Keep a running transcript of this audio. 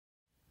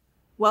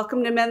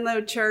Welcome to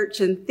Menlo Church,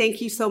 and thank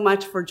you so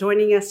much for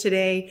joining us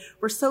today.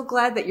 We're so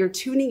glad that you're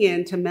tuning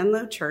in to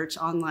Menlo Church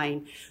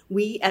online.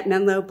 We at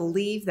Menlo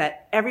believe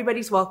that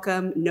everybody's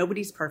welcome,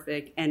 nobody's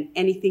perfect, and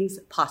anything's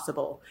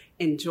possible.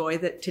 Enjoy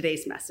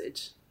today's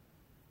message.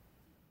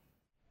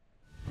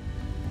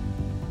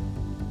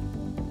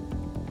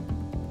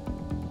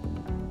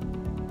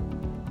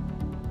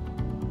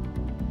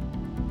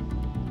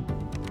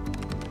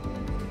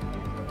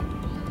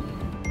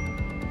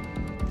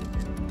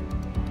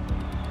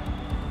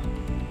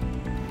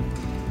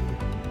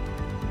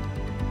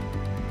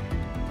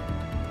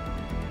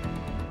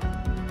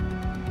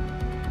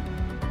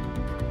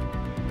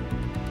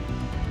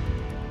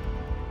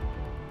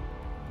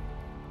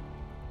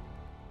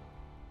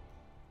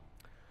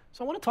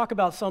 So I want to talk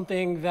about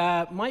something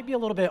that might be a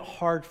little bit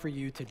hard for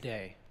you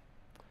today.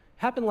 It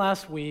happened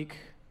last week.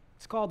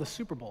 It's called the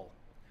Super Bowl.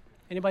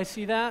 Anybody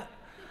see that?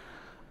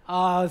 It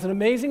was an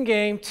amazing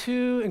game,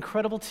 two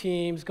incredible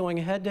teams going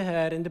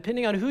head-to-head, and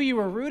depending on who you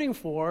were rooting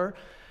for,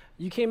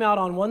 you came out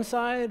on one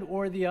side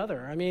or the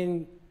other. I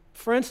mean,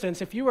 for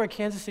instance, if you were a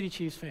Kansas City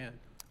Chiefs fan,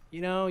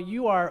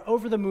 you are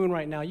over the moon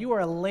right now. You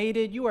are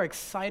elated. You are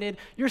excited.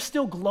 You're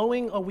still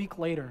glowing a week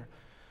later.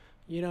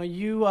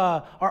 You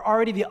are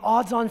already the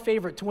odds-on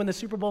favorite to win the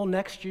Super Bowl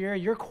next year.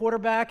 Your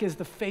quarterback is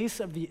the face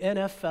of the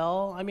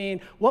NFL. I mean,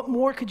 what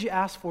more could you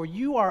ask for?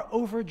 You are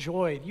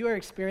overjoyed. You are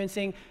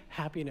experiencing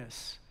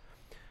happiness.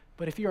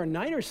 But if you're a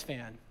Niners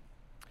fan,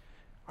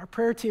 our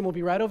prayer team will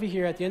be right over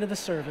here at the end of the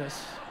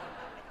service.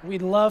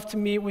 We'd love to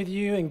meet with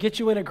you and get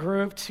you in a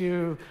group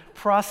to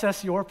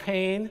process your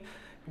pain.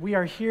 We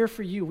are here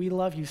for you. We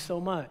love you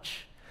so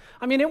much.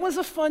 I mean, it was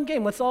a fun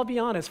game, let's all be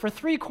honest. For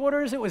 3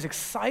 quarters, it was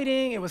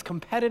exciting, it was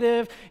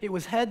competitive, it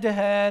was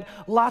head-to-head,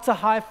 lots of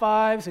high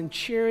fives and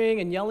cheering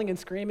and yelling and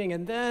screaming,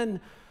 and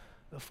then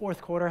the 4th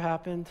quarter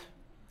happened,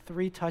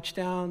 3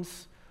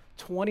 touchdowns,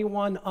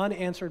 21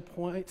 unanswered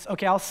points.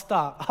 Okay, I'll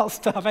stop.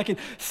 I can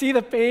see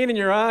the pain in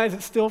your eyes,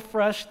 it's still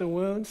fresh, the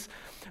wounds.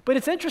 But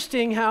it's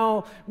interesting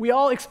how we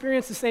all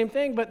experience the same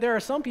thing, but there are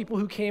some people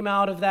who came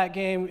out of that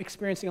game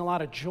experiencing a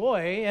lot of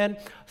joy, and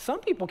some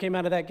people came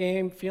out of that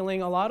game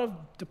feeling a lot of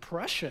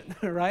depression,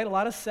 right? A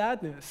lot of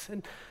sadness.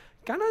 And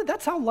kind of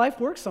that's how life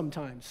works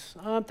sometimes.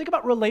 Think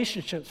about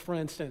relationships, for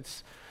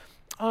instance.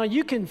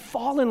 You can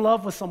fall in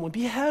love with someone,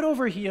 be head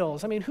over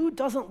heels. I mean, who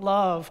doesn't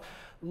love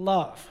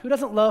love? Who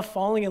doesn't love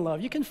falling in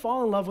love? You can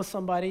fall in love with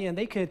somebody, and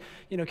they could,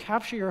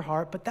 capture your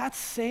heart, but that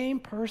same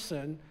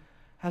person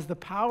has the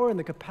power and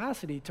the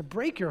capacity to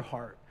break your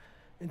heart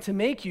and to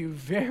make you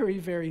very,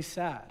 very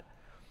sad.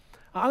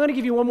 I'm going to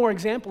give you one more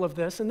example of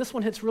this, and this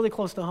one hits really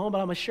close to home, but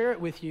I'm going to share it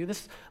with you.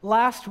 This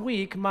last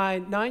week, my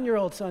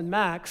 9-year-old son,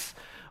 Max,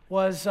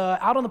 was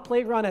out on the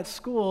playground at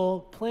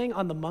school playing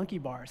on the monkey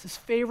bars, his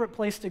favorite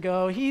place to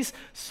go. He's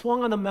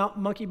swung on the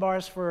monkey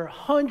bars for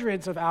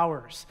hundreds of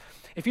hours.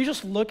 If you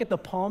just look at the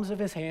palms of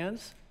his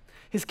hands,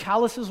 his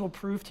calluses will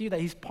prove to you that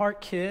he's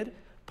part kid,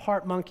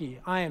 part monkey.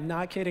 I am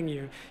not kidding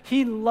you.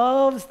 He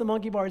loves the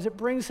monkey bars. It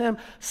brings him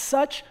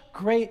such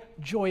great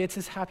joy. It's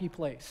his happy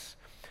place.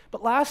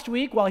 But last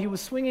week, while he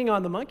was swinging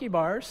on the monkey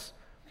bars,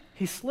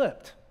 he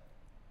slipped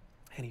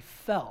and he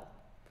fell.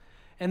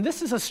 And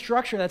this is a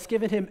structure that's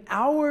given him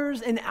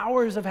hours and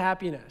hours of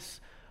happiness.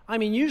 I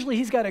mean, usually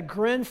he's got a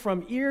grin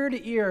from ear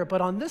to ear,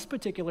 but on this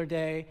particular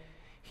day,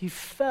 he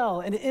fell,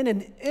 and in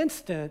an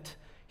instant,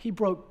 he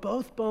broke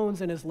both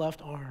bones in his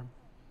left arm.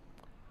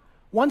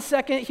 1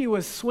 second, he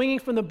was swinging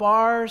from the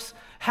bars,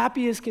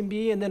 happy as can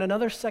be, and then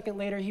another second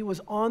later, he was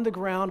on the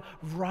ground,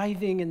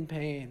 writhing in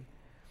pain.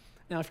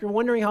 Now, if you're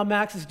wondering how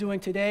Max is doing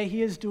today,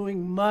 he is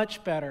doing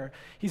much better.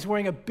 He's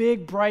wearing a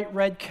big, bright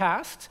red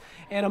cast,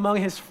 and among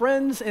his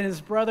friends and his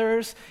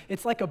brothers,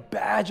 it's like a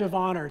badge of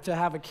honor to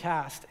have a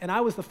cast. And I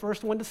was the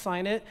first one to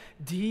sign it,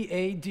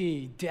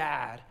 D-A-D,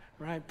 Dad,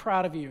 right?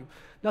 Proud of you.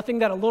 Nothing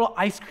that a little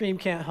ice cream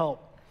can't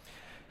help.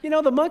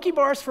 The monkey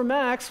bars for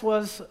Max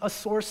was a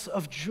source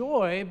of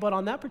joy, but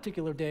on that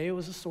particular day, it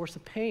was a source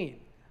of pain.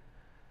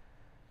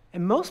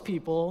 And most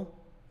people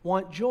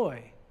want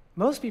joy.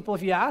 Most people,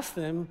 if you ask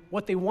them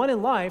what they want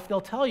in life, they'll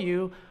tell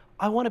you,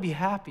 I want to be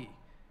happy.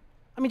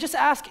 I mean, just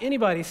ask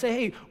anybody. Say,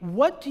 hey,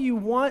 what do you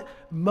want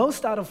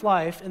most out of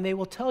life? And they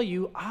will tell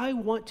you, I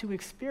want to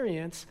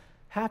experience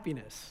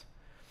happiness.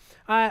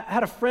 I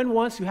had a friend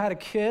once who had a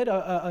kid,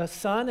 a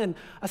son, and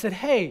I said,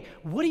 hey,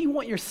 what do you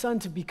want your son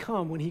to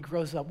become when he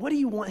grows up? What do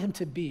you want him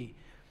to be?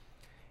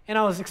 And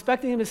I was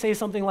expecting him to say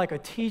something like a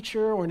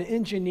teacher or an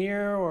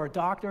engineer or a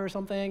doctor or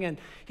something, and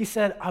he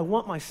said, I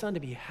want my son to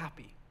be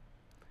happy.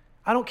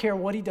 I don't care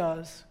what he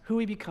does, who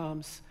he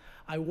becomes,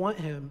 I want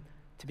him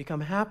to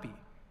become happy.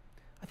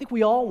 I think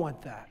we all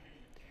want that.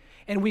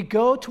 And we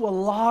go to a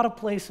lot of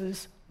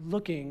places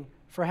looking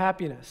for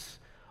happiness.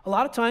 A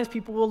lot of times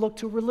people will look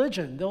to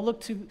religion. They'll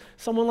look to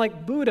someone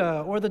like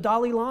Buddha or the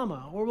Dalai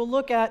Lama, or we'll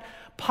look at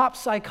pop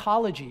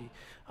psychology.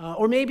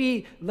 Or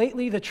maybe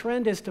lately the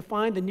trend is to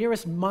find the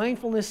nearest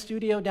mindfulness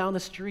studio down the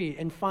street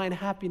and find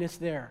happiness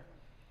there.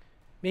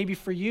 Maybe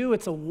for you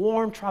it's a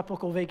warm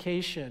tropical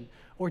vacation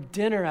or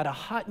dinner at a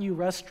hot new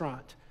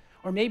restaurant.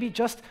 or maybe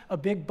just a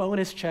big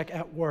bonus check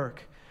at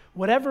work.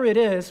 Whatever it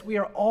is, we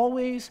are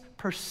always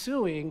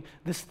pursuing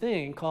this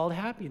thing called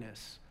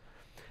happiness.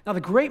 Now,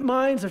 the great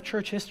minds of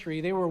church history,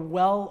 they were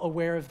well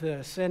aware of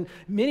this, and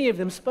many of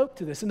them spoke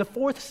to this. In the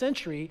 4th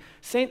century,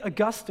 St.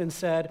 Augustine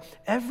said,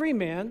 "Every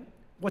man,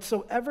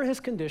 whatsoever his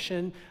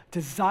condition,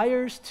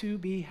 desires to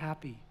be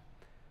happy."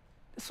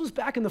 This was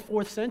back in the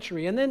 4th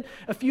century. And then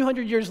a few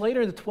hundred years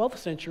later, in the 12th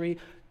century,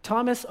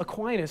 Thomas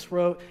Aquinas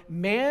wrote,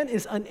 "Man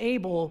is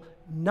unable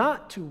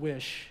not to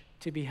wish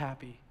to be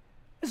happy."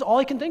 This is all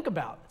he can think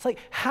about. It's like,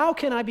 how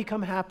can I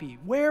become happy?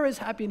 Where is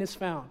happiness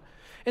found?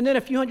 And then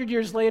a few hundred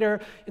years later,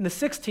 in the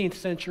 16th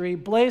century,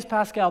 Blaise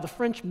Pascal, the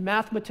French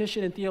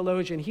mathematician and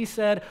theologian, he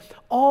said,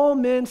 "All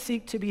men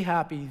seek to be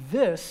happy.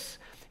 This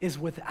is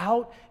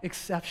without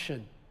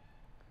exception."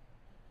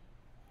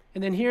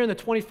 And then here in the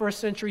 21st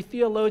century,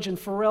 theologian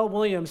Pharrell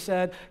Williams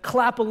said,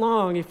 "Clap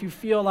along if you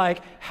feel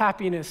like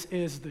happiness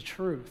is the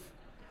truth,"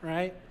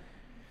 right?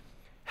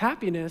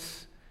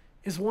 Happiness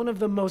is one of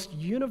the most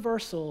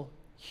universal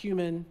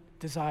human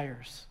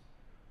desires.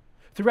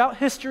 Throughout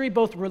history,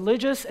 both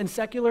religious and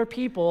secular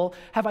people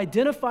have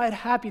identified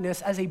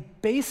happiness as a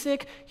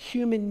basic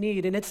human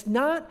need, and it's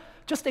not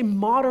just a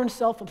modern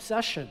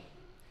self-obsession.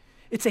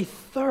 It's a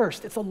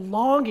thirst, it's a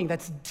longing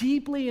that's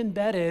deeply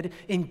embedded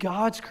in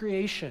God's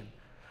creation.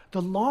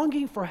 The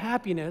longing for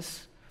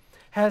happiness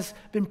has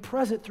been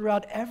present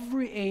throughout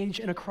every age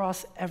and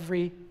across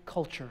every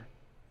culture.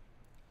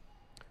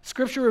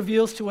 Scripture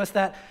reveals to us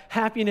that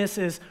happiness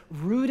is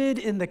rooted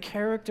in the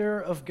character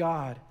of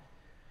God.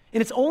 And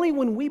it's only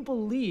when we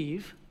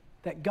believe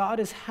that God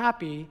is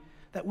happy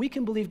that we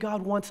can believe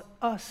God wants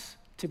us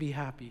to be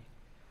happy.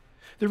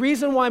 The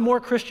reason why more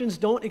Christians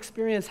don't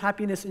experience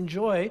happiness and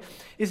joy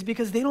is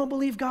because they don't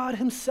believe God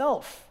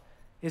himself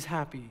is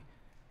happy,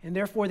 and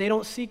therefore they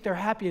don't seek their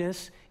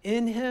happiness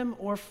in him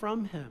or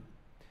from him.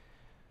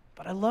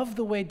 But I love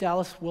the way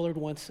Dallas Willard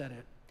once said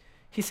it.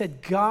 He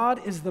said, "God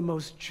is the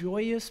most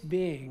joyous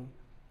being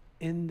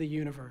in the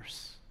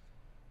universe."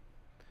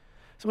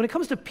 So when it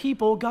comes to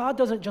people, God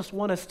doesn't just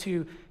want us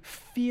to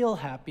feel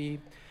happy.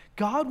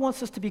 God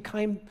wants us to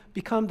become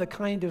the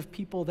kind of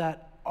people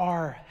that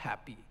are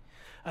happy.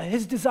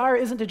 His desire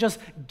isn't to just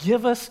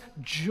give us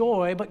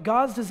joy, but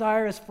God's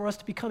desire is for us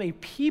to become a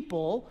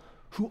people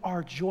who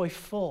are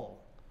joyful.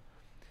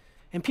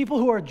 And people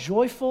who are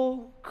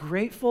joyful,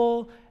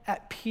 grateful,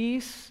 at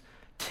peace,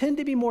 tend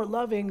to be more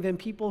loving than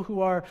people who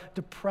are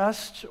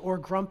depressed or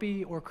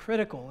grumpy or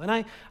critical.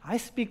 And I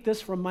speak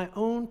this from my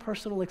own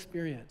personal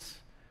experience.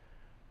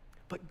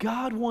 But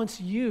God wants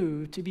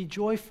you to be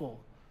joyful,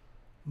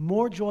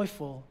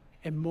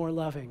 and more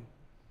loving.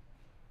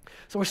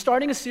 So we're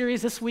starting a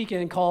series this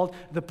weekend called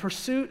The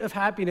Pursuit of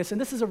Happiness.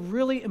 And this is a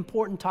really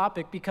important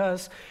topic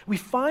because we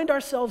find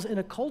ourselves in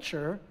a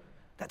culture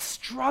that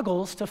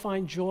struggles to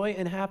find joy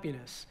and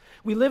happiness.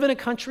 We live in a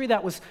country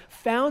that was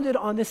founded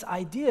on this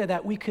idea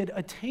that we could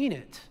attain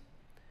it.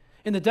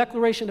 In the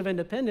Declaration of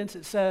Independence,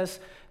 it says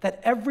that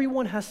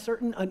everyone has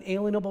certain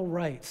unalienable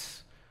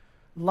rights: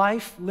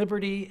 life,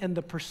 liberty, and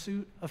the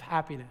pursuit of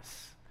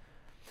happiness.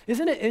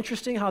 Isn't it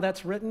interesting how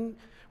that's written?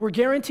 We're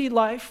guaranteed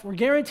life, we're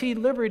guaranteed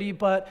liberty,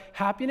 but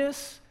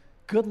happiness,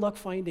 good luck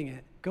finding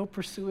it. Go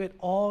pursue it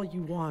all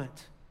you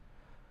want.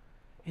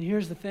 And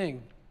here's the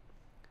thing.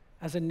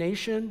 As a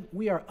nation,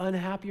 we are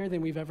unhappier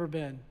than we've ever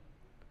been.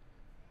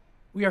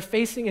 We are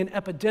facing an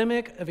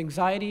epidemic of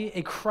anxiety,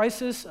 a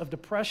crisis of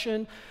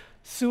depression.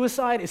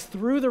 Suicide is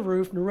through the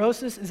roof.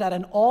 Neurosis is at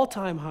an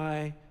all-time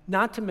high,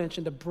 not to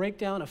mention the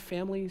breakdown of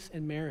families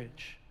and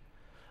marriage.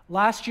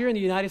 Last year in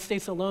the United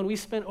States alone, we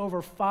spent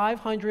over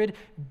 $500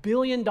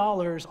 billion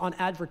on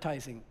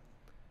advertising.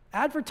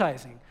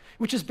 Advertising,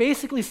 which is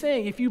basically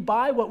saying if you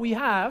buy what we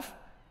have,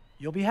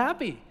 you'll be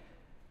happy.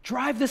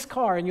 Drive this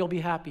car and you'll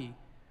be happy.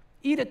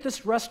 Eat at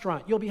this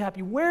restaurant, you'll be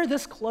happy. Wear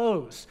this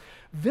clothes.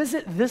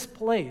 Visit this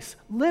place.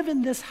 Live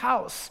in this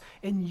house,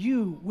 and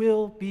you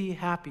will be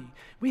happy.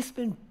 We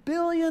spend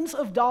billions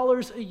of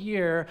dollars a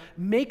year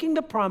making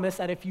the promise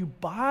that if you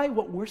buy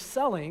what we're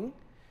selling,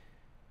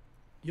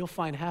 you'll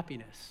find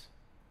happiness.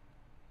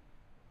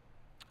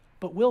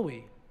 But will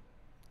we?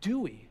 Do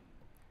we?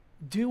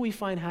 Do we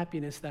find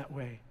happiness that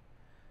way?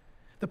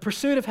 The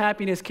pursuit of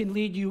happiness can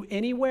lead you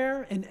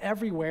anywhere and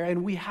everywhere,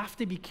 and we have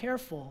to be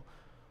careful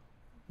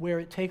where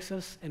it takes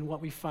us and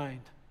what we find.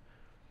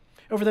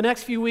 Over the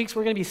next few weeks,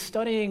 we're going to be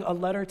studying a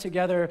letter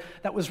together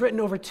that was written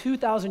over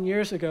 2,000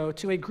 years ago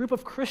to a group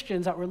of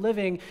Christians that were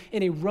living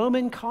in a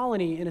Roman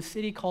colony in a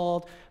city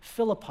called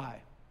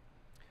Philippi.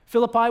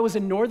 Philippi was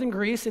in northern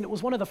Greece, and it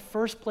was one of the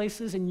first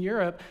places in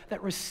Europe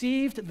that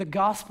received the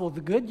gospel,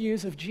 the good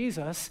news of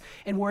Jesus,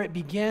 and where it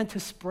began to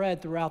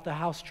spread throughout the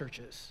house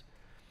churches.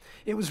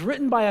 It was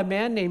written by a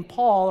man named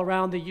Paul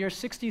around the year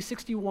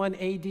 60-61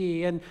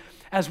 AD, and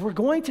as we're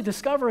going to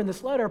discover in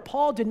this letter,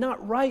 Paul did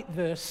not write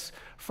this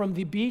from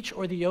the beach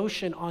or the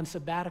ocean on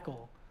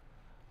sabbatical.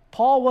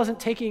 Paul wasn't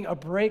taking a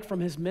break from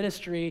his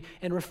ministry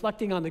and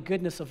reflecting on the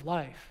goodness of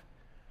life.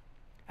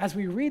 As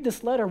we read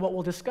this letter, what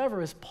we'll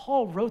discover is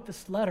Paul wrote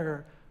this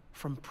letter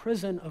from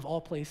prison of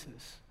all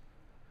places.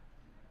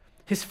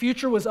 His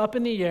future was up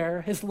in the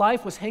air. His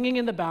life was hanging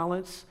in the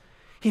balance.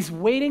 He's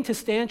waiting to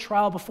stand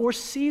trial before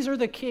Caesar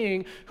the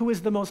king, who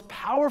is the most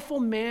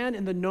powerful man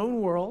in the known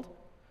world.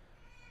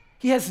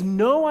 He has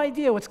no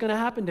idea what's going to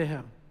happen to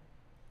him.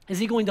 Is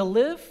he going to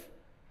live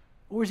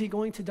or is he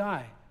going to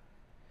die?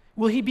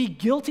 Will he be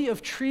guilty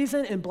of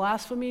treason and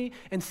blasphemy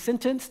and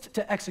sentenced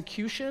to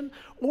execution?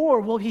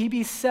 Or will he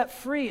be set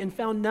free and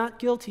found not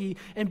guilty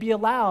and be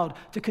allowed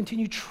to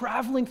continue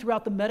traveling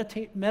throughout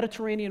the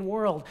Mediterranean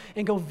world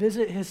and go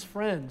visit his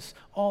friends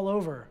all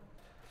over?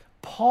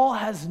 Paul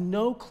has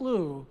no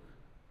clue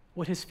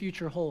what his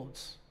future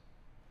holds.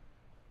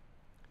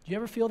 Do you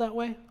ever feel that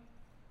way?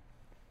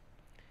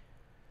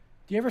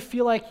 Do you ever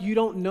feel like you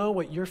don't know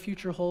what your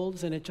future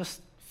holds and it just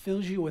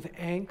fills you with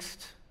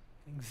angst,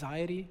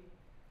 anxiety?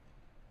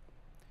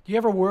 Do you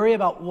ever worry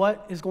about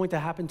what is going to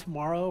happen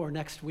tomorrow or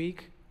next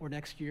week or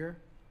next year?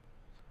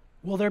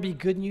 Will there be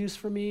good news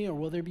for me or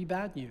will there be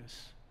bad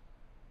news?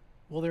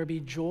 Will there be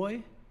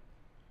joy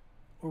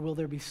or will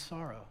there be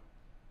sorrow?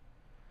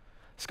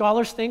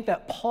 Scholars think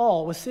that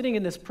Paul was sitting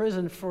in this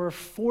prison for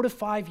 4 to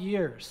 5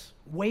 years,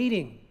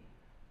 waiting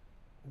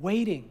for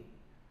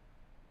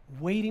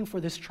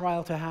this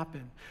trial to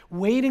happen,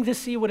 waiting to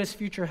see what his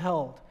future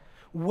held,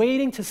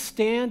 waiting to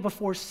stand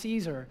before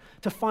Caesar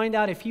to find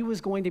out if he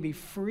was going to be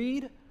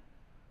freed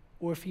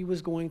or if he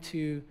was going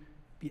to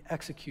be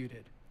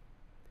executed.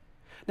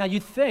 Now,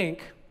 you'd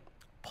think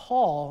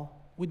Paul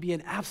would be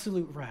an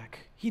absolute wreck.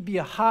 He'd be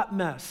a hot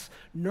mess,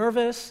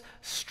 nervous,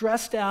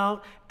 stressed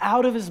out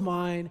of his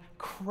mind,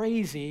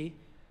 crazy.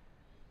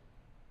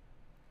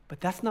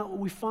 But that's not what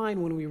we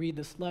find when we read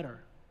this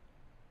letter.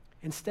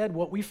 Instead,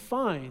 what we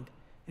find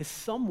is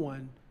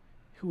someone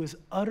who is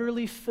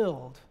utterly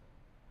filled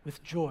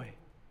with joy.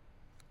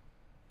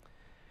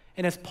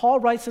 And as Paul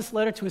writes this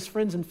letter to his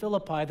friends in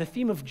Philippi, the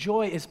theme of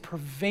joy is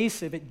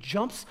pervasive. It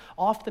jumps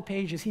off the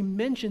pages. He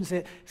mentions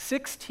it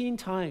 16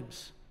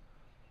 times.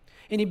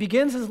 And he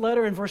begins his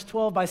letter in verse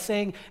 12 by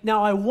saying,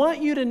 "Now I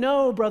want you to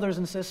know, brothers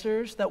and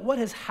sisters, that what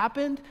has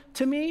happened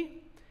to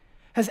me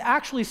has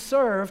actually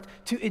served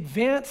to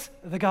advance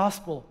the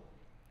gospel."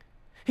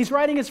 He's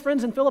writing his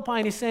friends in Philippi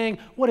and he's saying,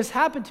 what has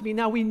happened to me?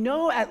 Now we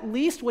know at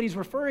least what he's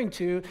referring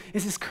to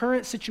is his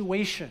current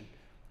situation.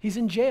 He's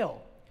in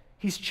jail.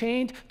 He's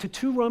chained to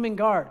 2 Roman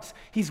guards.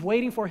 He's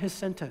waiting for his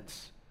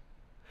sentence.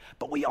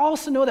 But we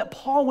also know that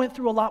Paul went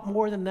through a lot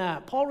more than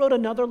that. Paul wrote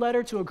another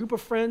letter to a group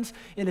of friends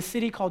in a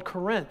city called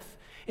Corinth.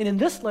 And in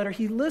this letter,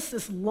 he lists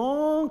this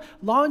long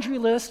laundry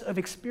list of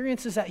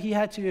experiences that he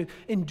had to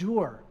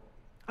endure.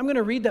 I'm going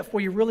to read that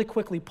for you really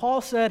quickly. Paul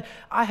said,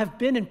 "I have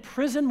been in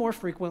prison more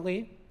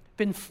frequently,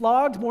 been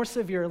flogged more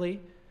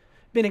severely,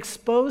 been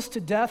exposed to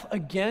death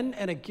again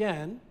and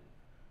again.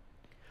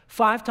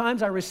 5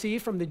 times I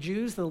received from the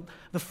Jews the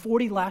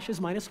 40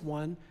 lashes minus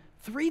 1.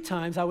 3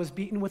 times I was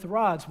beaten with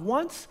rods.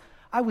 Once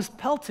I was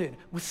pelted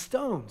with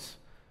stones.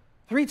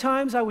 3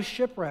 times I was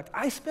shipwrecked.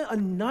 I spent a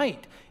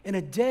night and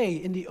a day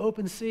in the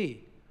open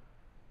sea.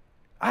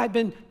 I had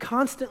been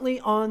constantly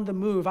on the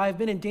move. I have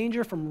been in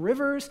danger from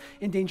rivers,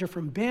 in danger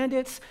from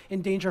bandits,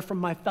 in danger from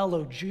my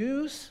fellow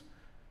Jews,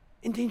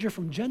 in danger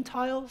from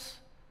Gentiles,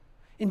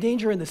 in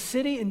danger in the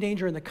city, in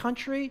danger in the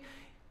country,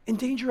 in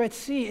danger at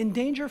sea, in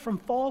danger from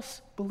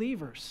false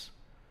believers.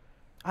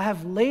 I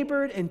have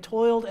labored and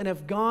toiled and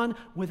have gone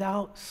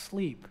without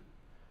sleep.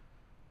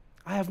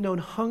 I have known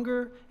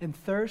hunger and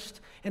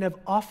thirst and have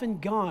often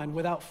gone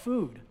without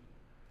food.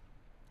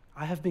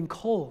 I have been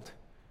cold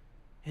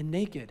and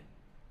naked."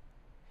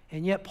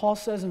 And yet Paul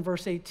says in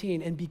verse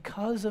 18, "And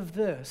because of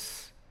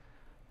this,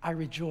 I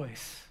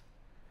rejoice.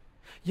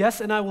 Yes,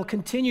 and I will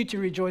continue to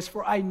rejoice,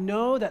 for I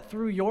know that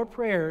through your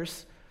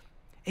prayers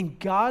and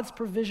God's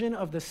provision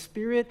of the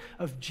Spirit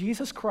of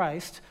Jesus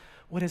Christ,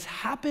 what has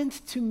happened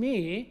to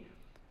me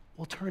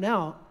will turn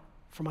out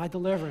for my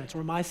deliverance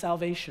or my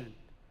salvation."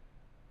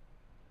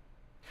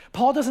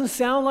 Paul doesn't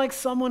sound like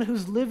someone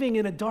who's living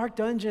in a dark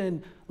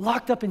dungeon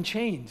locked up in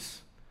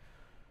chains.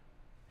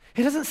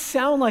 He doesn't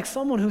sound like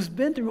someone who's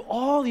been through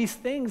all these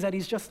things that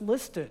he's just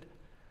listed.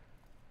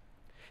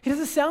 He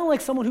doesn't sound like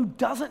someone who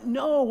doesn't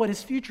know what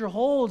his future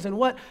holds and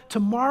what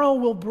tomorrow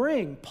will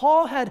bring.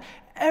 Paul had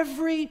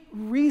every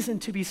reason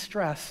to be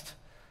stressed,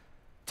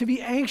 to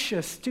be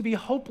anxious, to be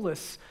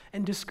hopeless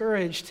and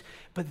discouraged.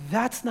 But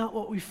that's not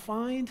what we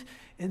find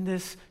in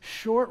this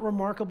short,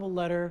 remarkable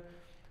letter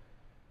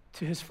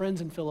to his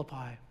friends in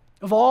Philippi.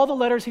 Of all the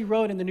letters he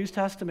wrote in the New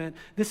Testament,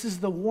 this is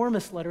the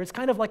warmest letter. It's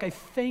kind of like a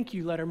thank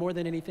you letter more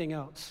than anything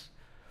else.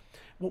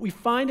 What we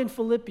find in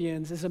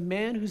Philippians is a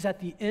man who's at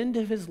the end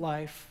of his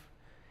life,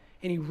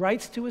 and he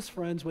writes to his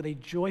friends with a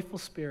joyful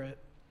spirit.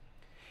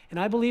 And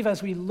I believe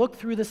as we look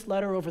through this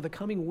letter over the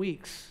coming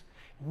weeks,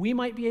 we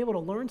might be able to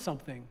learn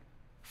something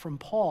from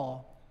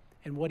Paul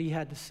and what he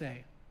had to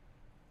say.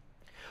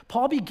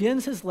 Paul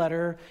begins his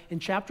letter in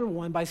chapter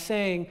 1 by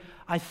saying,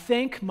 "I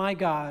thank my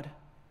God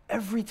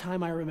every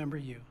time I remember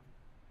you.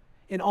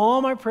 In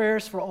all my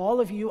prayers for all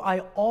of you, I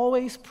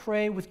always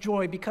pray with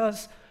joy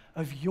because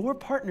of your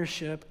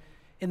partnership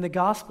in the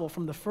gospel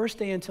from the first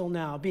day until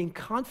now, being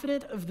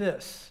confident of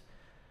this,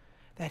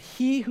 that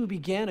he who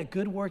began a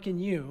good work in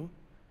you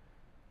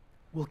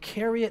will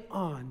carry it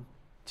on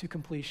to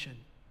completion.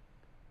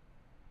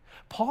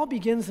 Paul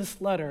begins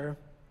this letter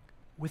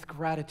with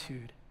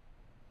gratitude.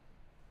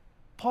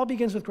 Paul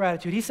begins with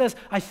gratitude. He says,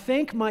 I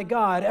thank my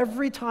God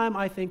every time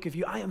I think of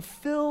you. I am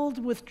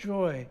filled with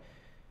joy.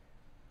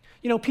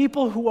 You know,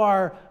 people who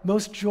are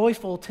most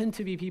joyful tend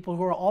to be people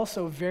who are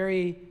also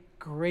very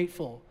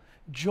grateful.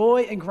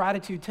 Joy and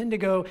gratitude tend to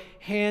go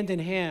hand in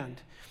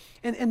hand.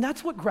 And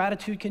that's what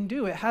gratitude can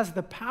do. It has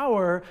the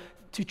power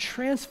to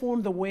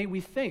transform the way we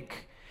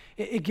think.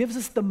 It gives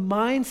us the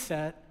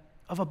mindset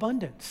of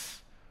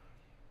abundance.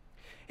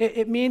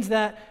 It means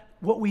that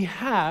what we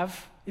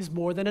have is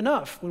more than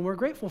enough when we're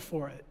grateful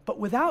for it. But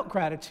without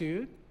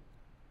gratitude,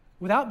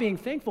 without being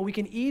thankful, we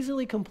can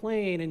easily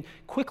complain and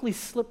quickly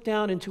slip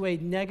down into a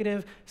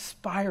negative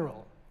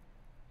spiral.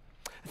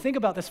 Think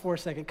about this for a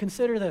second.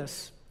 Consider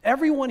this.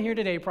 Everyone here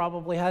today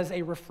probably has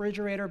a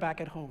refrigerator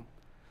back at home.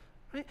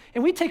 Right?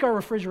 And we take our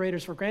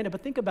refrigerators for granted,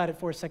 but think about it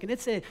for a second.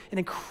 It's an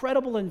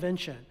incredible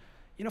invention.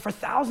 You know, for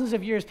thousands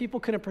of years, people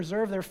couldn't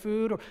preserve their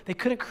food or they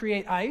couldn't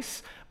create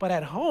ice. But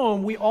at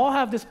home, we all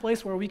have this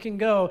place where we can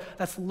go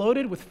that's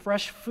loaded with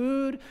fresh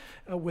food,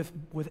 with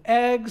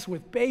eggs,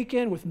 with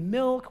bacon, with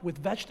milk, with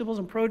vegetables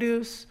and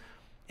produce.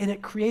 And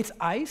it creates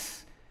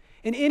ice.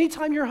 And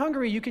anytime you're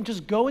hungry, you can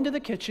just go into the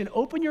kitchen,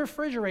 open your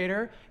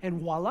refrigerator, and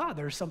voila,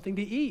 there's something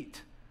to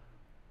eat.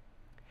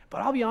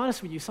 But I'll be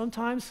honest with you,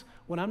 sometimes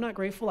when I'm not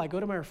grateful, I go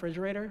to my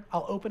refrigerator,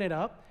 I'll open it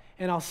up,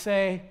 and I'll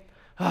say,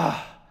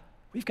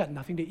 we've got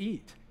nothing to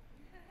eat.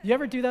 You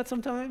ever do that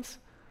sometimes?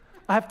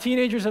 I have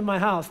teenagers in my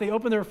house. They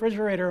open the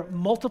refrigerator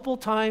multiple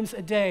times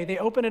a day. They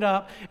open it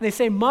up, and they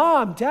say,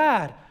 Mom,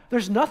 Dad,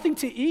 there's nothing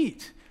to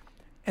eat.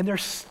 And they're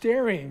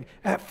staring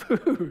at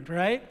food,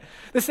 right?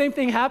 The same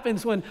thing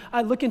happens when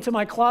I look into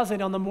my closet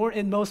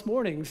in most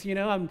mornings. You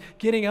know, I'm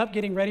getting up,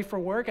 getting ready for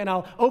work, and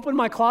I'll open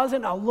my closet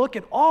and I'll look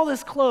at all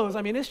this clothes.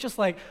 I mean, it's just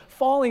like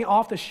falling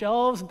off the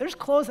shelves. There's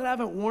clothes that I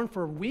haven't worn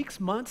for weeks,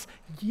 months,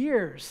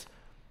 years.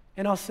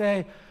 And I'll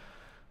say,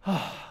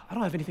 I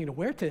don't have anything to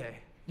wear today.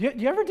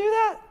 You ever do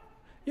that?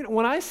 You know,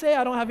 when I say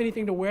I don't have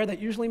anything to wear, that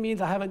usually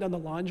means I haven't done the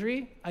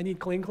laundry. I need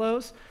clean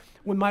clothes.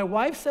 When my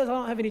wife says I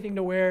don't have anything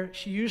to wear,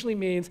 she usually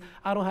means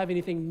I don't have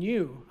anything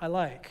new I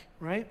like,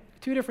 right?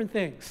 Two different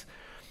things.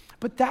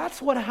 But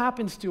that's what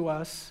happens to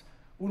us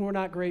when we're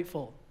not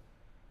grateful.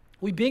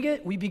 We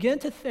begin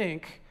to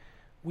think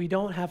we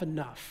don't have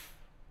enough.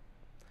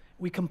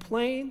 We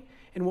complain,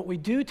 and what we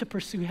do to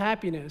pursue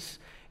happiness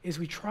is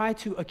we try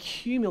to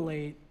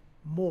accumulate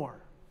more.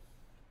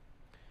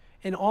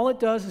 And all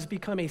it does is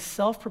become a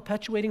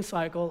self-perpetuating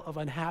cycle of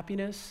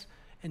unhappiness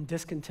and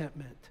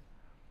discontentment.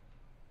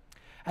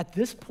 At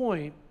this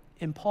point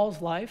in Paul's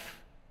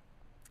life,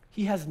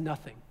 he has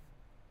nothing.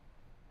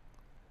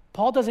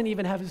 Paul doesn't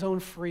even have his own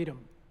freedom.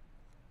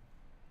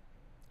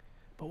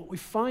 But what we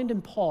find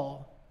in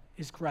Paul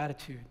is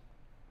gratitude.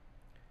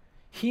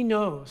 He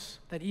knows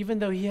that even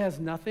though he has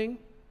nothing,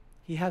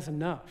 he has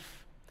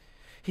enough.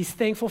 He's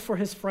thankful for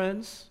his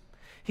friends.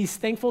 He's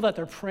thankful that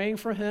they're praying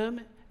for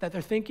him, that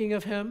they're thinking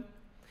of him.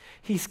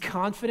 He's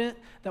confident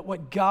that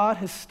what God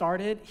has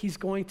started, he's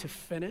going to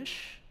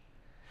finish.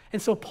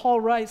 And so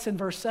Paul writes in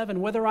verse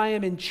 7, whether I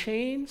am in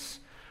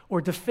chains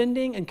or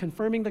defending and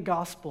confirming the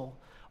gospel,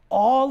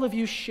 all of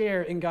you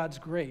share in God's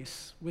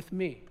grace with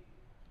me.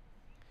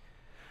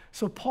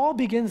 So Paul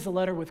begins the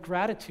letter with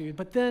gratitude,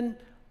 but then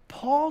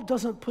Paul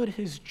doesn't put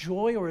his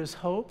joy or his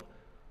hope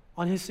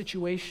on his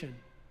situation.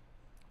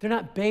 They're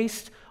not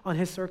based on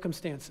his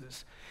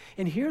circumstances.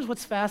 And here's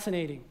what's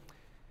fascinating.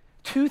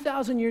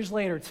 2,000 years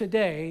later,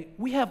 today,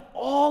 we have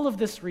all of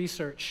this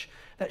research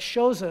that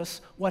shows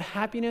us what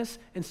happiness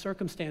and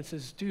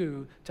circumstances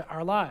do to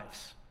our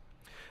lives.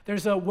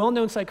 There's a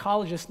well-known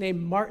psychologist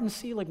named Martin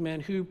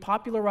Seligman who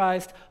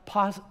popularized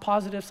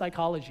positive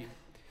psychology.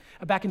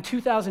 Back in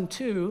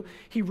 2002,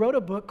 he wrote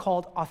a book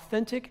called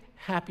Authentic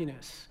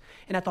Happiness.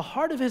 And at the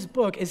heart of his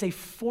book is a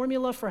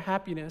formula for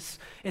happiness.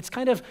 It's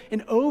kind of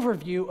an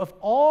overview of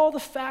all the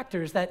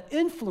factors that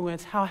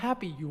influence how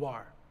happy you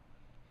are.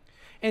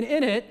 And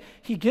in it,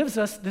 he gives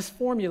us this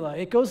formula.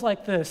 It goes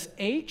like this: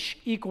 H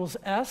equals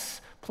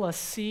S plus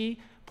C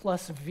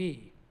plus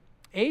V.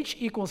 H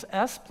equals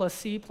S plus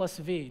C plus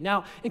V.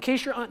 Now, in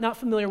case you're not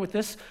familiar with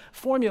this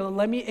formula,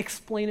 let me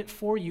explain it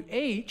for you.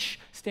 H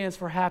stands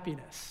for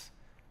happiness.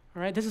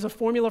 All right, this is a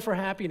formula for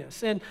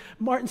happiness. And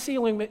Martin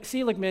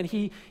Seligman,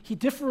 he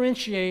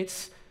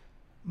differentiates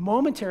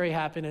momentary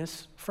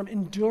happiness from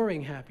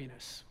enduring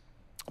happiness.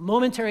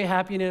 Momentary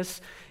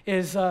happiness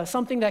is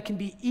something that can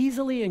be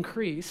easily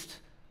increased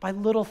by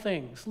little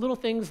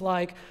things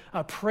like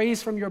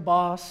praise from your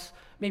boss,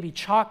 maybe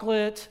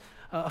chocolate,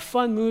 a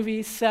fun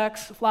movie,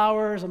 sex,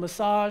 flowers, a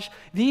massage.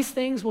 These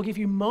things will give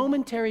you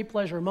momentary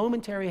pleasure,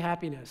 momentary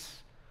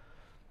happiness.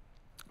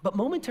 But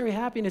momentary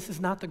happiness is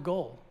not the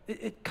goal.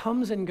 It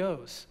comes and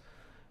goes.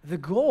 The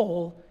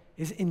goal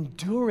is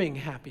enduring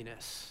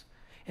happiness.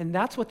 And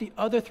that's what the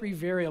other three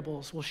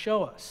variables will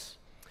show us.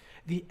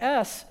 The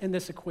S in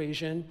this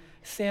equation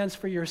stands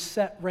for your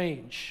set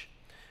range.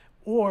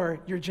 or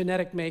your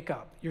genetic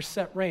makeup, your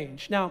set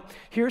range. Now,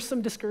 here's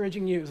some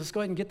discouraging news. Let's go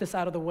ahead and get this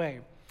out of the way.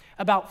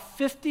 About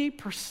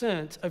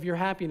 50% of your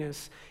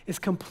happiness is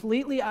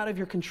completely out of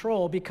your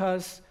control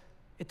because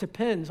it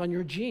depends on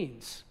your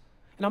genes.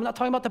 And I'm not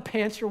talking about the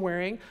pants you're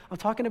wearing. I'm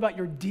talking about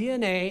your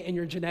DNA and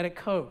your genetic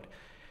code.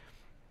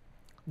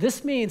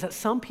 This means that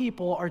some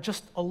people are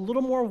just a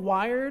little more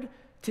wired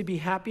to be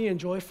happy and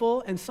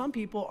joyful, and some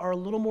people are a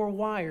little more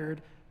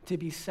wired to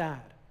be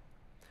sad.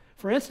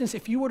 For instance,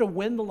 if you were to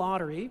win the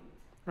lottery,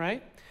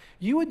 right,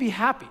 you would be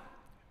happy,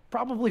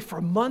 probably for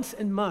months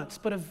and months,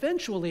 but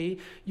eventually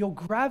you'll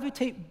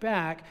gravitate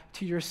back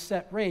to your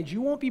set range.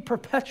 You won't be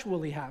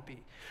perpetually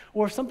happy.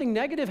 Or if something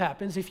negative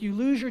happens, if you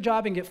lose your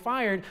job and get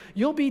fired,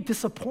 you'll be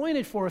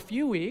disappointed for a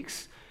few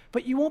weeks,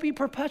 but you won't be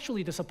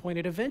perpetually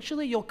disappointed.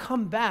 Eventually you'll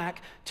come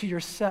back to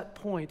your set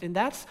point, and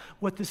that's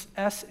what this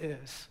S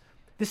is.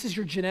 This is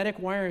your genetic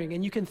wiring,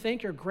 and you can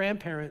thank your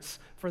grandparents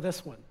for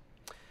this one.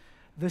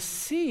 The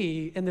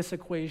C in this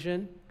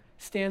equation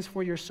stands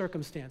for your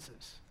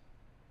circumstances.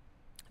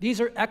 These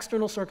are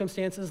external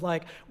circumstances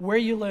like where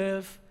you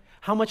live,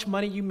 how much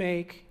money you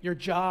make, your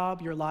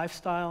job, your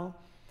lifestyle.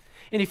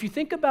 And if you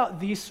think about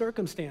these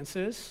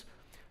circumstances,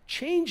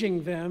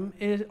 changing them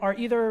are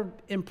either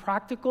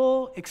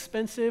impractical,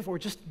 expensive, or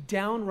just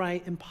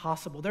downright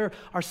impossible. There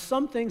are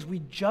some things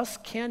we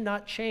just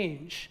cannot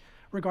change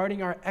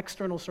regarding our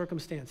external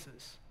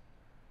circumstances.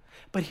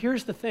 But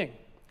here's the thing.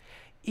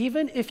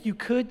 Even if you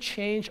could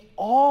change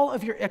all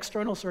of your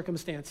external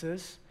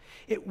circumstances,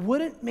 it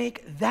wouldn't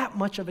make that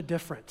much of a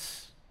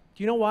difference.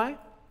 Do you know why?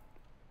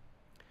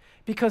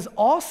 Because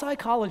all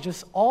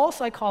psychologists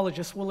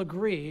will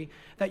agree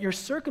that your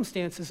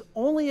circumstances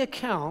only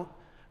account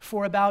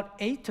for about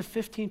 8 to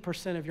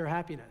 15% of your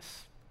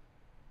happiness.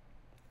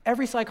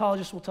 Every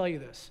psychologist will tell you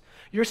this.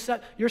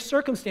 Your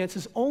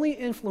circumstances only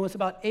influence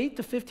about 8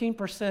 to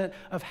 15%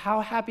 of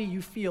how happy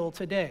you feel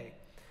today.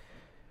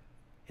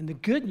 And the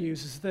good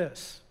news is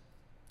this.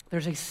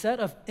 There's a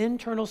set of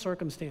internal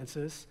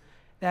circumstances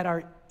that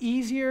are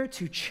easier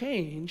to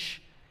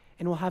change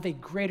and will have a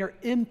greater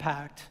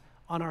impact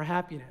on our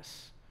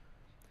happiness.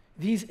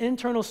 These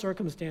internal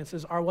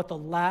circumstances are what the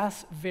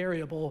last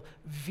variable,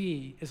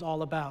 V, is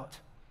all about.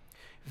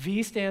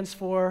 V stands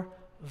for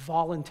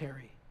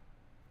voluntary.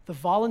 The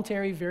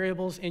voluntary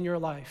variables in your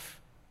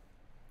life.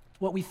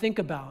 What we think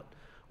about,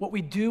 what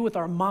we do with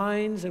our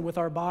minds and with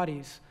our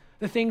bodies,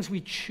 the things we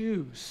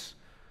choose.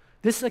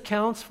 This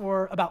accounts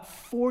for about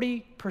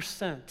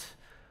 40%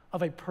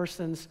 of a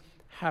person's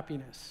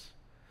happiness.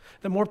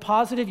 The more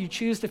positive you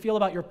choose to feel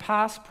about your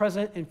past,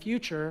 present, and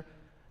future,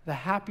 the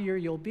happier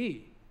you'll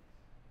be.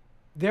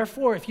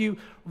 Therefore, if you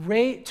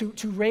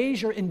to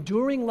raise your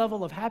enduring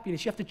level of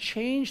happiness, you have to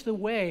change the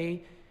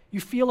way you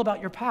feel about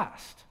your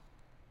past.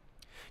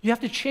 You have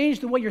to change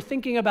the way you're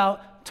thinking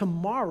about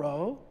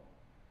tomorrow,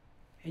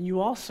 and you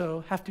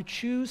also have to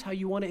choose how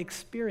you want to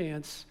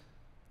experience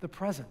the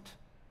present.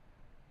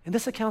 And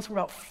this accounts for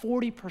about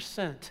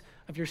 40%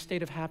 of your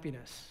state of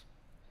happiness.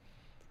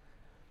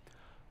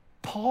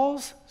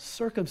 Paul's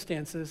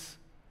circumstances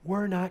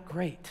were not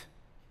great.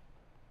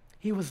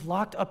 He was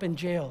locked up in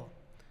jail.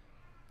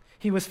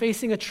 He was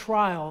facing a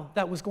trial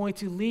that was going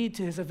to lead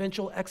to his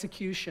eventual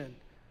execution.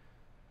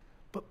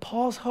 But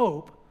Paul's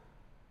hope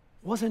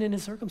wasn't in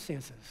his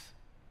circumstances.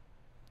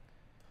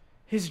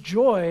 His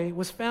joy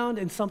was found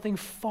in something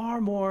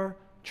far more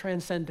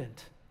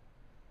transcendent.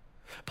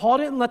 Paul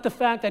didn't let the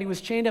fact that he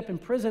was chained up in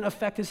prison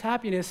affect his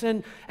happiness,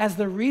 and as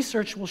the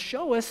research will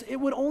show us, it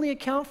would only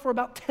account for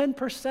about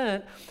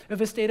 10% of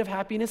his state of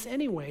happiness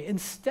anyway.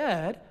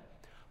 Instead,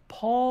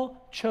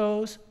 Paul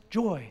chose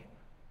joy.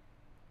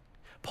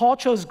 Paul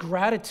chose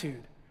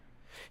gratitude.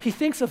 He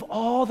thinks of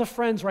all the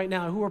friends right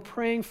now who are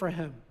praying for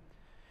him.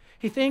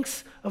 He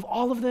thinks of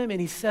all of them and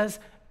he says,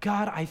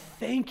 God, I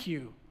thank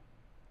you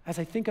as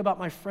I think about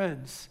my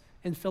friends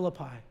in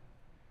Philippi.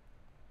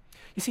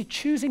 You see,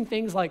 choosing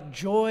things like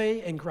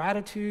joy and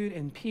gratitude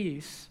and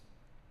peace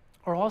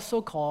are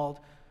also called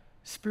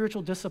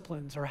spiritual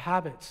disciplines or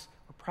habits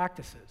or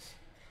practices.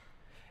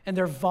 And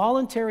they're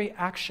voluntary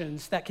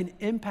actions that can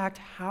impact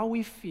how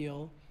we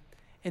feel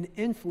and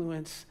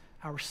influence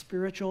our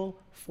spiritual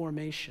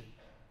formation.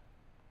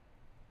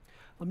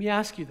 Let me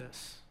ask you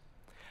this.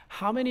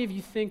 How many of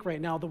you think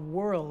right now the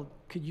world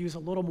could use a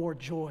little more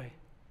joy?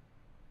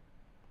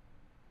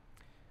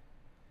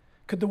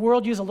 Could the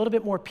world use a little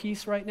bit more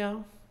peace right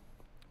now?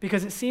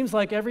 Because it seems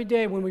like every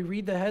day when we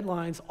read the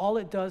headlines, all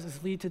it does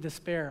is lead to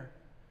despair.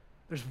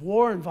 There's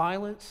war and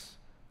violence.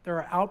 There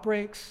are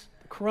outbreaks,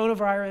 the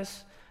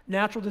coronavirus,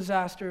 natural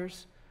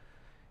disasters.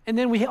 And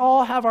then we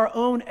all have our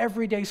own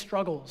everyday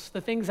struggles,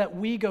 the things that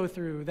we go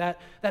through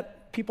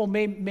that people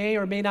may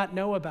or may not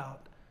know about.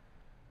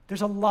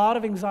 There's a lot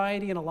of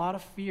anxiety and a lot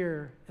of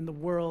fear in the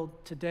world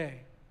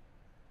today.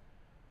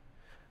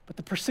 But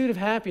the pursuit of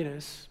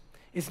happiness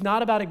is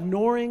not about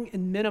ignoring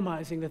and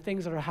minimizing the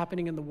things that are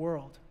happening in the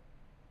world.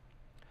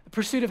 The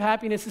pursuit of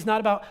happiness is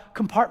not about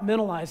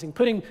compartmentalizing,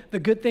 putting the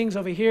good things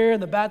over here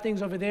and the bad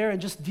things over there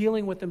and just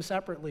dealing with them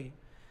separately.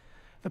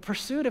 The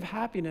pursuit of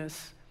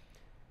happiness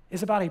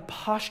is about a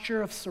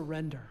posture of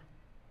surrender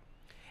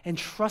and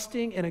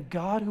trusting in a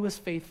God who is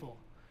faithful,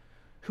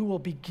 who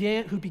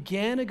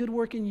began a good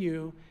work in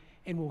you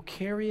and will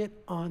carry it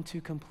on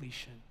to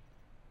completion.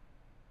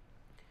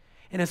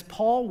 And as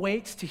Paul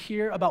waits to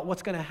hear about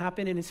what's going to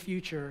happen in his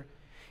future,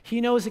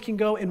 he knows it can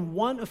go in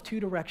one of two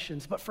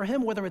directions. But for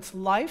him, whether it's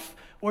life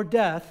or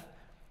death,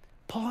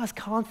 Paul has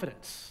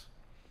confidence.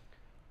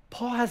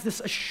 Paul has this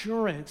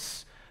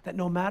assurance that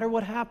no matter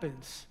what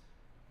happens,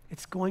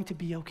 it's going to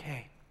be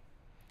okay.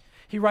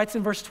 He writes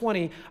in verse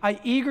 20, I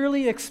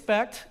eagerly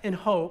expect and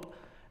hope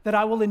that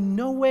I will in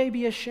no way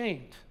be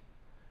ashamed,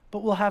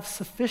 but will have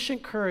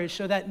sufficient courage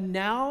so that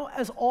now,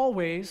 as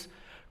always,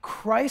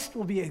 Christ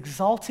will be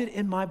exalted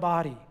in my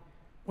body,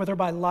 whether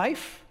by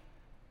life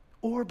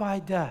or by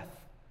death.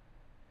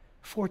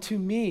 For to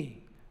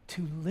me,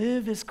 to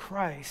live is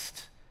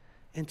Christ,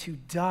 and to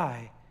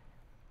die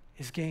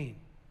is gain.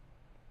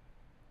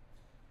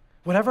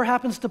 Whatever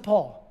happens to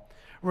Paul,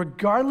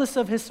 regardless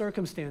of his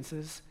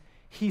circumstances,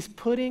 he's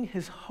putting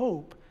his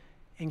hope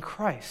in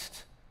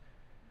Christ.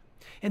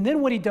 And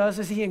then what he does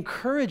is he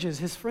encourages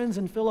his friends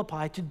in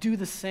Philippi to do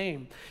the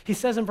same. He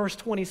says in verse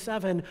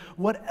 27,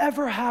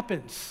 whatever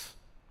happens,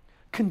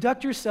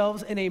 conduct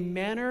yourselves in a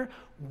manner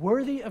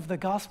worthy of the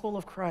gospel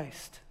of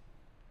Christ.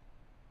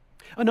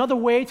 Another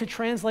way to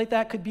translate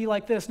that could be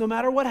like this: no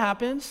matter what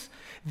happens,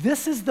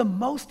 this is the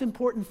most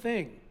important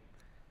thing.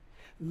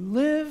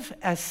 Live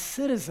as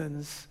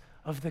citizens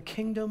of the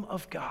kingdom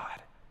of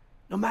God,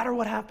 no matter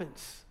what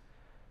happens.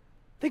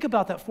 Think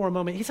about that for a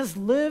moment. He says,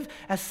 live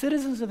as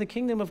citizens of the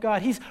kingdom of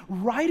God. He's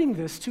writing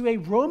this to a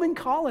Roman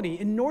colony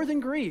in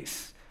northern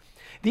Greece.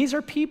 These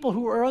are people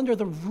who are under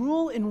the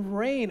rule and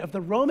reign of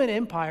the Roman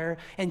Empire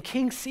and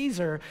King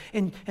Caesar.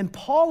 And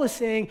Paul is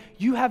saying,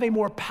 you have a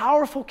more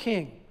powerful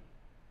king.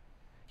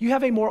 You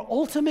have a more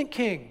ultimate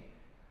king.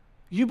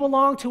 You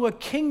belong to a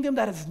kingdom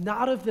that is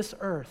not of this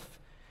earth.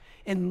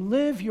 And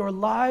live your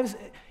lives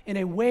in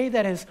a way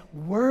that is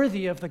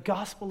worthy of the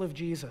gospel of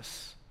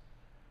Jesus.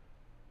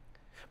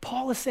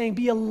 Paul is saying,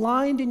 be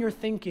aligned in your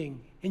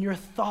thinking, in your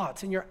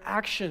thoughts, in your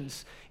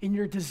actions, in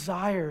your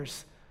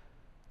desires,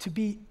 to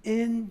be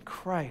in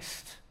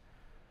Christ,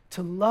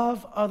 to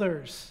love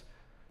others,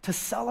 to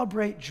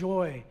celebrate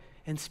joy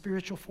and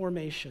spiritual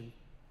formation.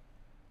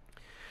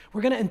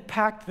 We're going to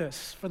unpack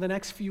this for the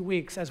next few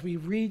weeks as we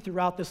read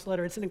throughout this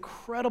letter. It's an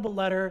incredible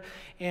letter,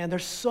 and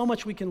there's so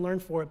much we can learn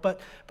for it.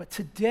 But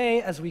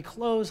today, as we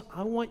close,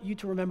 I want you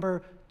to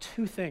remember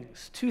two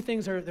things.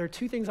 There are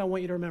two things I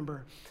want you to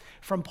remember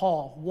from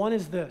Paul. One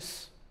is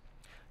this: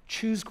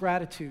 choose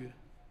gratitude.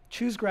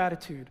 Choose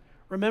gratitude.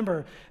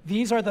 Remember,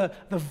 these are the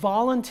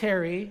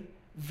voluntary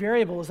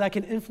variables that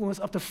can influence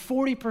up to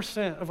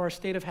 40% of our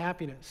state of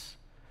happiness.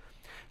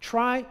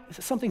 Try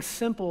something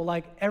simple,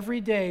 like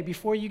every day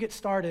before you get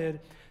started,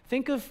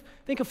 think of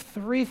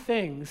 3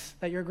 things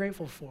that you're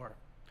grateful for.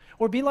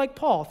 Or be like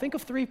Paul, think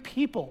of 3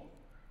 people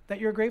that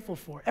you're grateful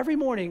for every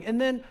morning, and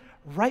then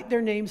write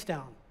their names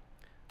down.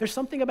 There's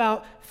something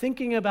about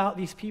thinking about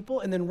these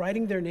people and then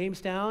writing their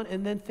names down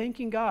and then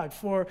thanking God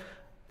for,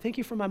 thank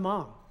you for my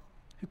mom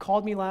who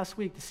called me last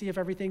week to see if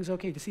everything's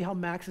okay, to see how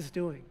Max is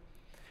doing.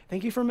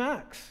 Thank you for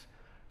Max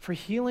for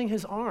healing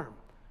his arm.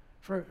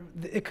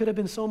 It could have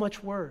been so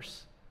much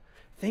worse.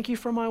 Thank you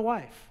for my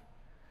wife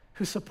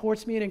who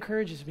supports me and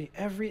encourages me.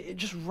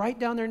 Just write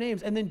down their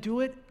names and then do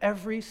it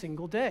every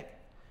single day.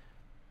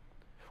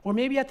 Or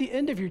maybe at the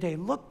end of your day,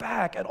 look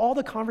back at all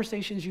the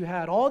conversations you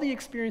had, all the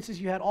experiences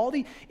you had, all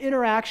the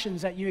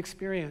interactions that you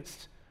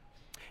experienced,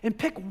 and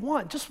pick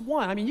one, just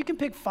one. I mean, you can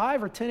pick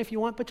 5 or 10 if you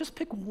want, but just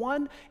pick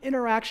one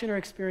interaction or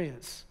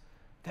experience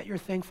that you're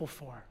thankful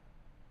for.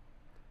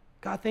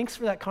 God, thanks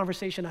for that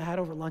conversation I had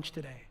over lunch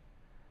today.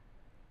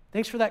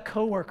 Thanks for that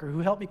coworker who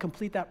helped me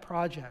complete that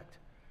project.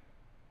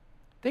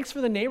 Thanks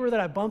for the neighbor that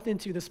I bumped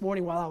into this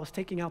morning while I was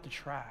taking out the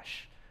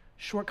trash.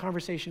 Short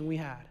conversation we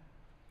had.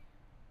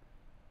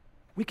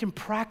 We can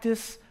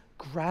practice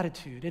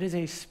gratitude. It is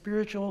a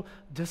spiritual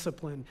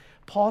discipline.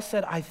 Paul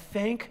said, I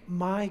thank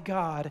my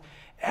God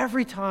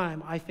every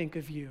time I think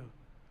of you.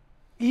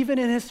 Even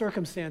in his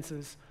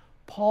circumstances,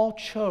 Paul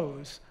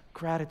chose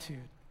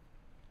gratitude.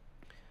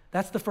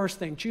 That's the first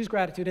thing, choose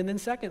gratitude. And then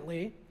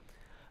secondly,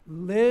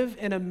 live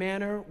in a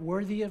manner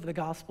worthy of the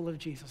gospel of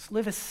Jesus.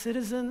 Live as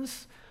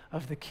citizens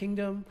of the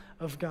kingdom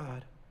of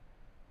God.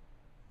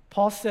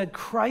 Paul said,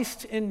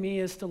 Christ in me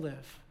is to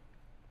live.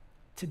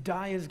 To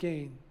die is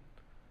gain.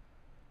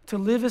 To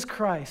live is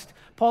Christ.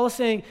 Paul is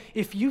saying,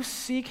 if you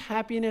seek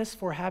happiness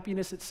for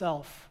happiness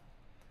itself,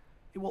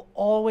 it will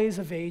always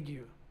evade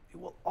you. It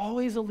will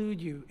always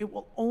elude you. It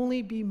will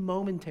only be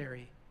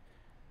momentary.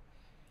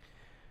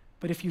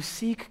 But if you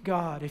seek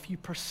God, if you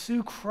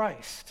pursue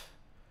Christ,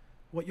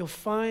 what you'll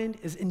find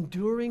is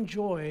enduring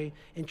joy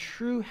and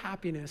true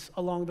happiness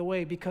along the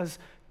way, because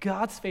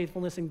God's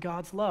faithfulness and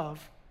God's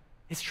love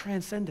is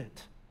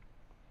transcendent.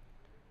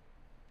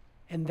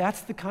 And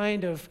that's the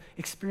kind of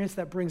experience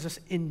that brings us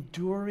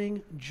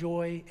enduring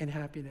joy and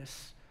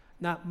happiness,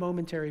 not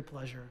momentary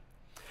pleasure.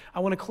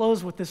 I want to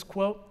close with this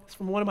quote. It's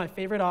from one of my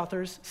favorite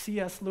authors,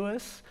 C.S.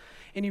 Lewis.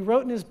 And he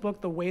wrote in his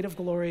book, The Weight of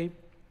Glory,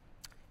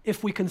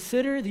 if we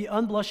consider the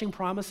unblushing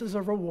promises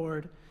of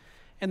reward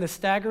and the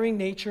staggering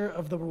nature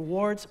of the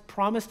rewards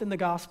promised in the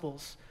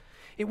Gospels,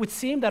 it would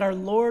seem that our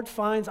Lord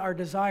finds our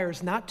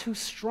desires not too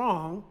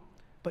strong,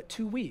 but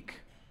too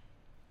weak.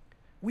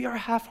 We are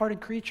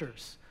half-hearted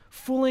creatures,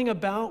 fooling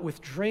about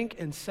with drink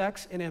and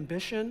sex and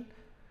ambition,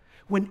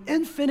 when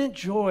infinite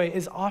joy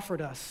is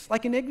offered us,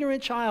 like an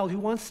ignorant child who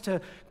wants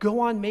to go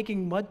on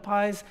making mud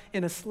pies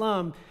in a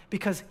slum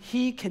because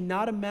he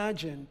cannot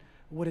imagine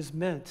what is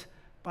meant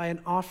by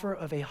an offer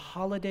of a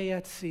holiday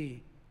at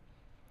sea.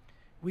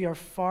 We are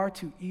far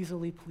too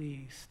easily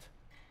pleased.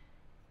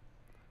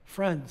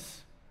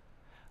 Friends,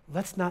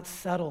 let's not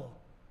settle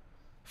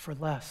for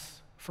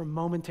less, for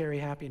momentary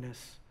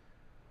happiness.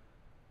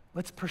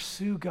 Let's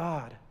pursue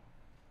God.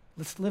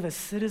 Let's live as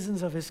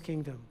citizens of his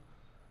kingdom.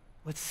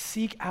 Let's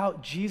seek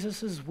out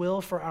Jesus'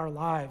 will for our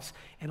lives.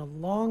 And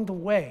along the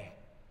way,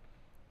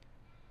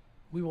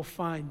 we will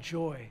find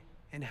joy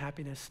and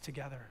happiness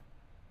together.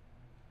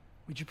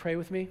 Would you pray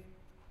with me?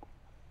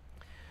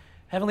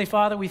 Heavenly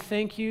Father, we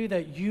thank you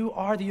that you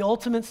are the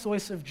ultimate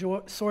source of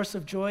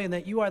joy and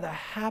that you are the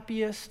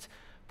happiest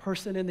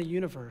person in the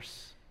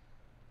universe.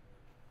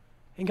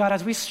 And God,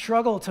 as we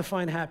struggle to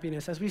find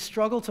happiness, as we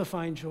struggle to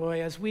find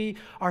joy, as we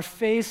are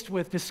faced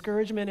with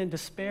discouragement and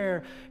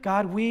despair,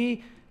 God,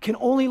 we can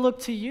only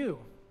look to you,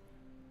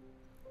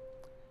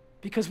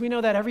 because we know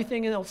that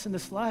everything else in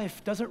this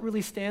life doesn't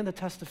really stand the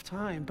test of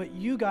time. But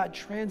you, God,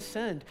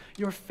 transcend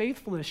your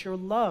faithfulness, your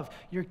love,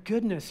 your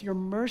goodness, your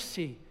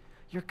mercy,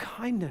 your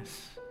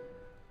kindness.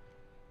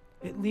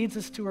 It leads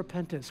us to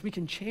repentance. We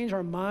can change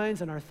our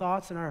minds and our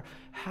thoughts and our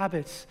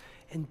habits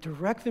and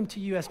direct them to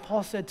you, as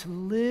Paul said, to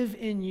live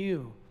in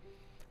you,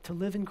 to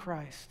live in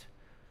Christ.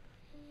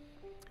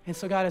 And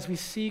so, God, as we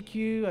seek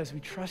you, as we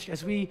trust you,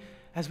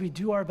 as we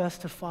do our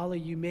best to follow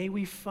you, may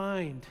we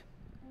find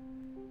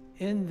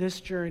in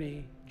this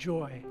journey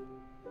joy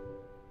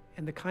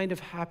and the kind of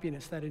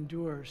happiness that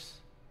endures,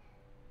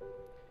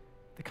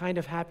 the kind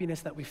of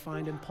happiness that we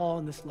find in Paul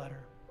in this letter.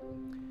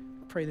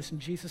 I pray this in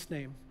Jesus'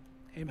 name.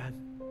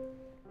 Amen.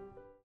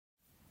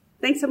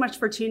 Thanks so much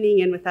for tuning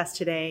in with us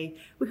today.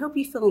 We hope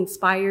you feel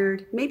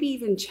inspired, maybe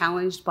even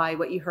challenged by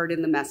what you heard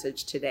in the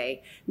message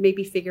today.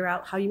 Maybe figure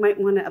out how you might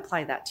want to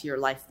apply that to your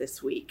life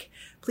this week.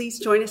 Please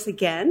join us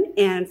again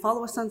and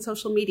follow us on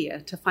social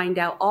media to find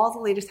out all the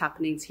latest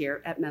happenings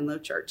here at Menlo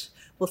Church.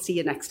 We'll see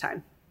you next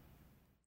time.